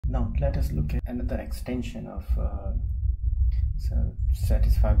Now let us look at another extension of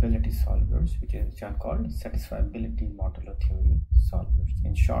satisfiability solvers, which are called satisfiability modulo theory solvers.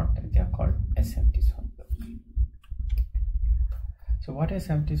 In short, they are called SMT solvers. So what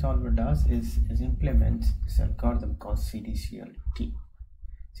SMT solver does is implements this algorithm called CDCL-T.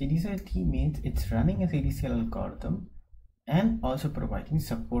 CDCL-T means it's running a CDCL algorithm and also providing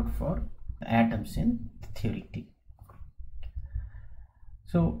support for atoms in theory T.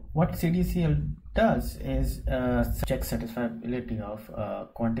 So what CDCL does is check satisfiability of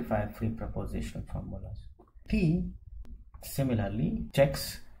quantifier free proportional formulas. T similarly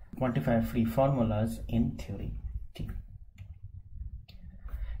checks quantifier free formulas in theory T.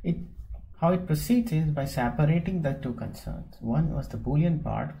 How it proceeds is by separating the two concerns. One was the Boolean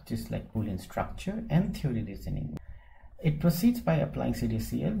part, which is like Boolean structure, and theory reasoning. It proceeds by applying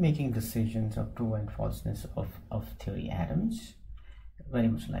CDCL, making decisions of true and falseness of theory atoms, very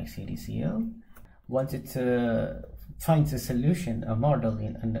much like CDCL. Once it finds a solution, a model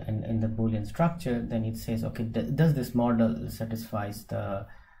in the Boolean structure, then it says, okay, does this model satisfies the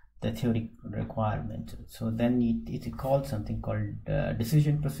theory requirement? So then it calls something called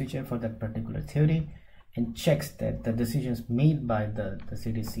decision procedure for that particular theory and checks that the decisions made by the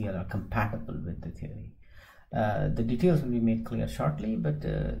CDCL are compatible with the theory. The details will be made clear shortly, but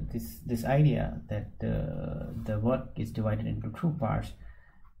this idea that the work is divided into two parts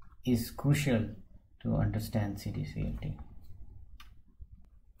is crucial to understand CDCL-T.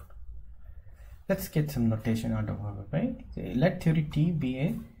 Let's get some notation out of our way. Let theory T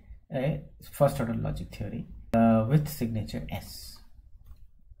be a first order logic theory with signature S.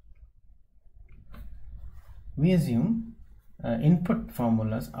 We assume input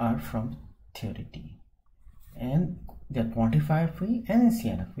formulas are from theory T and they're quantifier free and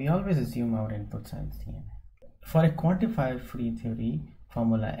CNF. We always assume our inputs are CNF. For a quantifier free theory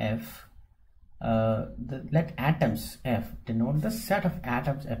formula F, let atoms F denote the set of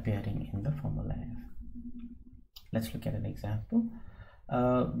atoms appearing in the formula F. Let's look at an example.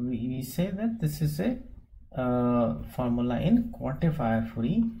 We say that this is a formula in quantifier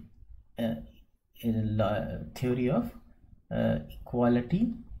free theory of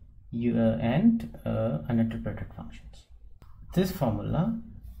equality and uninterpreted functions. This formula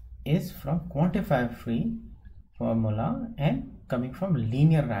is from quantifier free formula and coming from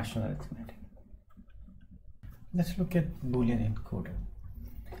linear rational arithmetic. Let's look at Boolean encoder.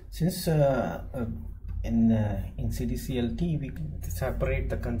 Since in CDCL-T we separate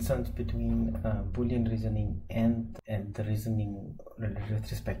the concerns between Boolean reasoning and the reasoning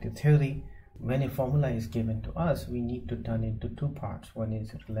with respect to theory, when a formula is given to us, we need to turn into two parts. One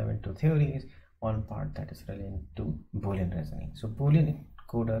is relevant to theories, one part that is relevant to Boolean reasoning. So Boolean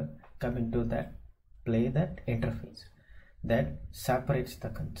encoder come into that interface that separates the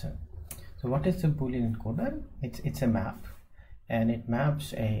concern. So what is the Boolean encoder? It's a map, and it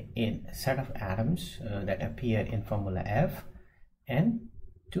maps a set of atoms that appear in formula F and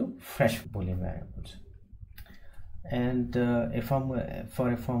to fresh Boolean variables. And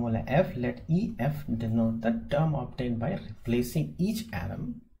for a formula F, let EF denote the term obtained by replacing each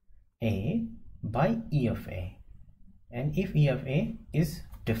atom A by E of A, and if E of A is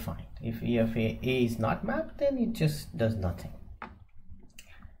defined. If E of A is not mapped, then it just does nothing.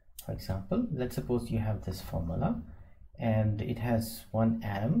 For example, let's suppose you have this formula and it has one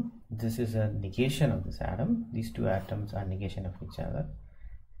atom. This is a negation of this atom. These two atoms are negation of each other,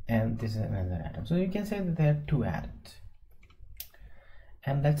 and this is another atom. So you can say that there are two atoms,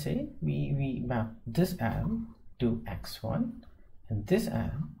 and let's say we map this atom to x1 and this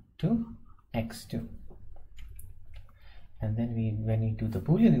atom to x2, and then when we do the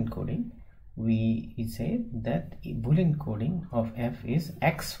Boolean encoding, we say that Boolean encoding of F is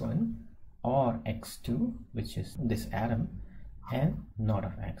x1 or x2, which is this atom, and not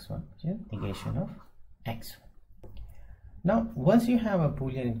of x1, which is negation of x1. Now once you have a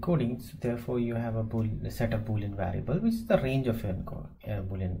Boolean encoding, so therefore you have a set of Boolean variable, which is the range of your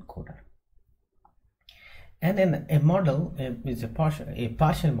Boolean encoder. And then a model is a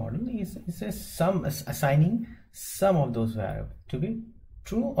partial model is a sum, assigning some of those variables to be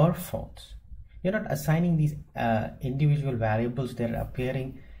true or false. You're not assigning these individual variables that are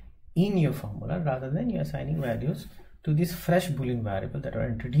appearing in your formula, rather than you're assigning values to these fresh Boolean variables that are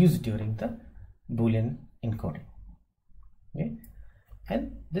introduced during the Boolean encoding. Okay,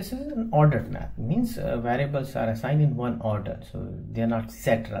 and this is an ordered map. It means variables are assigned in one order, so they are not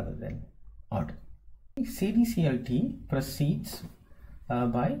set rather than ordered. CDCL-T proceeds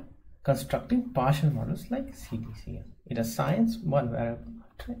by constructing partial models like CDCL. It assigns one variable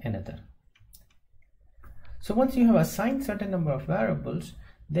to another. So once you have assigned certain number of variables,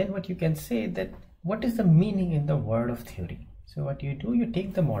 then what you can say that what is the meaning in the word of theory. So what you do, you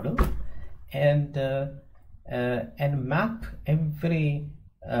take the model and map every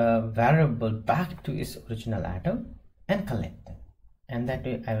variable back to its original atom and collect them, and that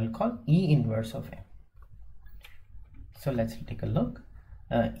way I will call E inverse of M. So let's take a look.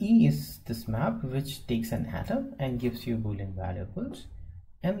 E is this map which takes an atom and gives you Boolean variables,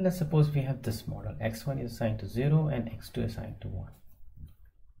 and let's suppose we have this model, x1 is assigned to 0 and x2 is assigned to 1.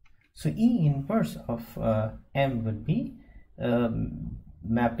 So E inverse of M would be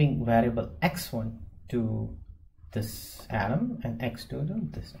mapping variable x1 to this atom and x2 to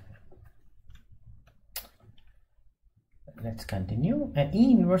this atom. Let's continue. And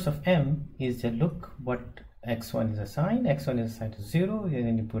E inverse of M is a look what x1 is assigned to 0, and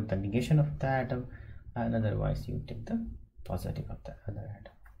then you put the negation of the atom, and otherwise you take the positive of the other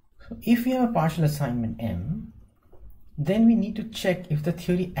atom. So if we have a partial assignment M, then we need to check if the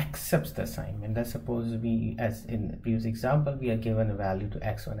theory accepts the assignment. Let's suppose we, as in the previous example, we are given a value to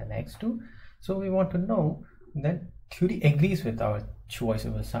x1 and x2, so we want to know that theory agrees with our choice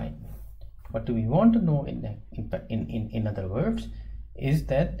of assignment. What do we want to know in other words is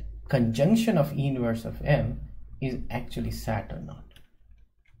that conjunction of E inverse of M is actually sat or not.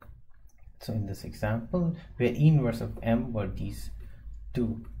 So in this example, where E inverse of M were these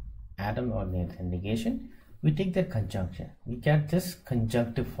two atom or negation, we take their conjunction. We get this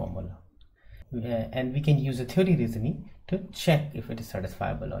conjunctive formula, and we can use a theory reasoning to check if it is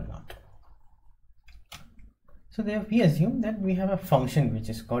satisfiable or not. So there we assume that we have a function which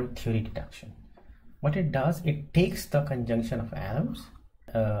is called theory deduction. What it does, it takes the conjunction of atoms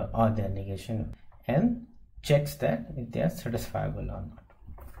or their negation and checks that if they are satisfiable or not.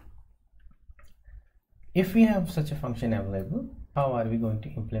 If we have such a function available, how are we going to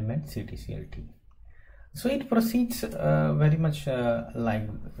implement CDCL? So it proceeds very much like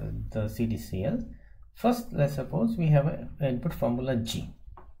the CDCL. First, let's suppose we have an input formula G.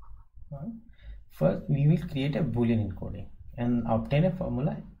 First, we will create a Boolean encoding and obtain a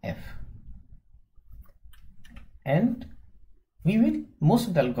formula F. And we will, most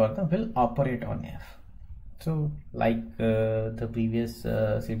of the algorithm will operate on F. So like the previous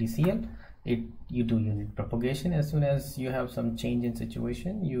CDCL, you do unit propagation. As soon as you have some change in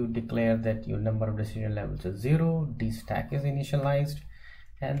situation, you declare that your number of decision levels is 0, D stack is initialized,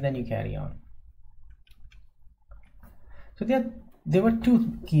 and then you carry on. So there were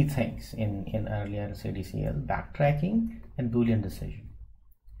two key things in earlier CDCL: backtracking and Boolean decision.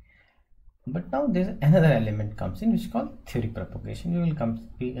 But now there's another element comes in which is called theory propagation. We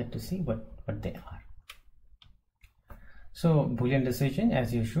will get to see what they are. So Boolean decision,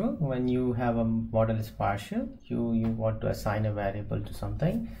 as usual, when you have a model is partial, you want to assign a variable to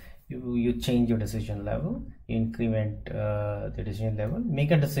something, you change your decision level, you increment the decision level,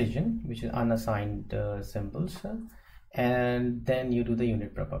 make a decision which is unassigned symbols, and then you do the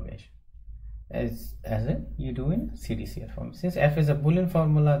unit propagation as you do in CDCL form. Since F is a Boolean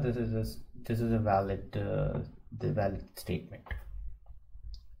formula, this is a valid valid statement.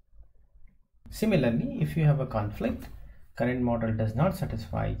 Similarly, if you have a conflict, current model does not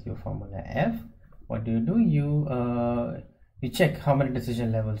satisfy your formula F, what do? You check how many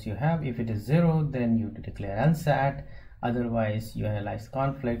decision levels you have. If it is 0, then you declare unsat. Otherwise, you analyze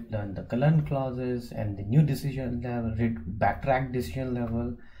conflict, learn the learn clauses and the new decision level, backtrack decision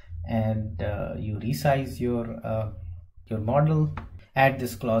level, and you resize your model, add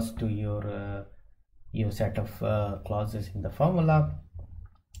this clause to your set of clauses in the formula,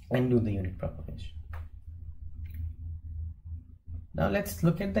 and do the unit propagation. Now let's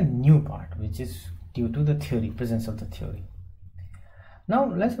look at the new part, which is due to the theory, presence of the theory. Now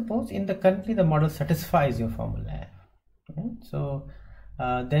let's suppose currently the model satisfies your formula F. Okay? So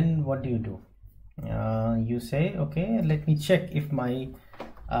then what do? You say, okay, let me check if my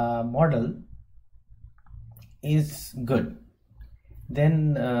model is good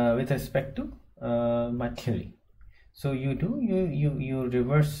then with respect to my theory. So you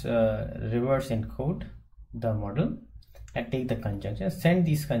reverse encode the model and take the conjunction, send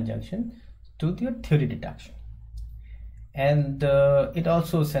these conjunctions to your theory deduction, and it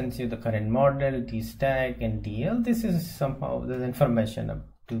also sends you the current model, D stack and DL. This is somehow the information up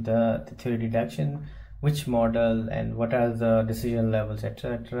to the theory deduction, which model and what are the decision levels,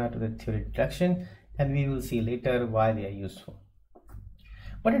 etc., to the theory deduction, and we will see later why they are useful.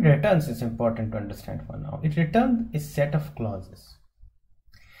 What it returns is important to understand for now. It returns a set of clauses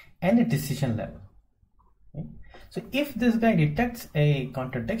and a decision level. Okay? So if this guy detects a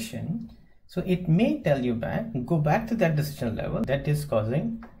contradiction, so it may tell you go back to that decision level that is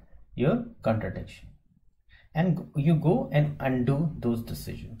causing your contradiction. and you go and undo those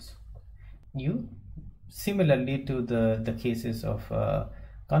decisions. You similarly to the cases of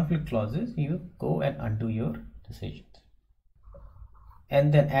conflict clauses, you go and undo your decisions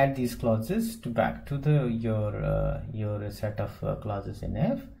and then add these clauses back to your set of clauses in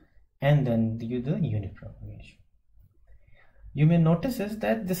F, and then do the unit propagation. You may notice is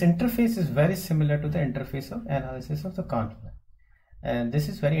that this interface is very similar to the interface of analysis of the conflict, and this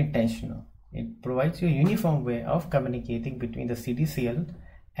is very intentional. It provides you a uniform way of communicating between the CDCL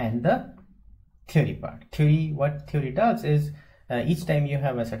and the theory part. What theory does is each time you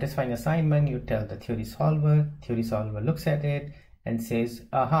have a satisfying assignment, you tell the theory solver looks at it and says,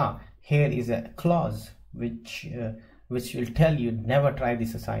 aha, here is a clause which will tell you never try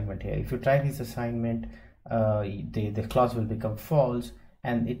this assignment here. If you try this assignment, the clause will become false,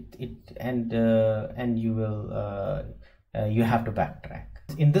 and you will you have to backtrack.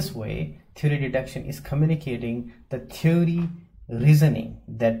 In this way, theory deduction is communicating the theory reasoning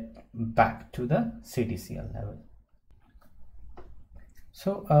that back to the CDCL level.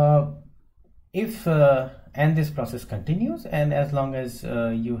 So if and this process continues, and as long as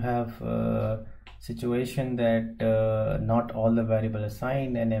you have a situation that not all the variable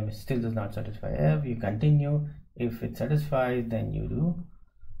assigned and M still does not satisfy F, you continue. If it satisfies, then you do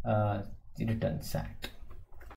return SAT.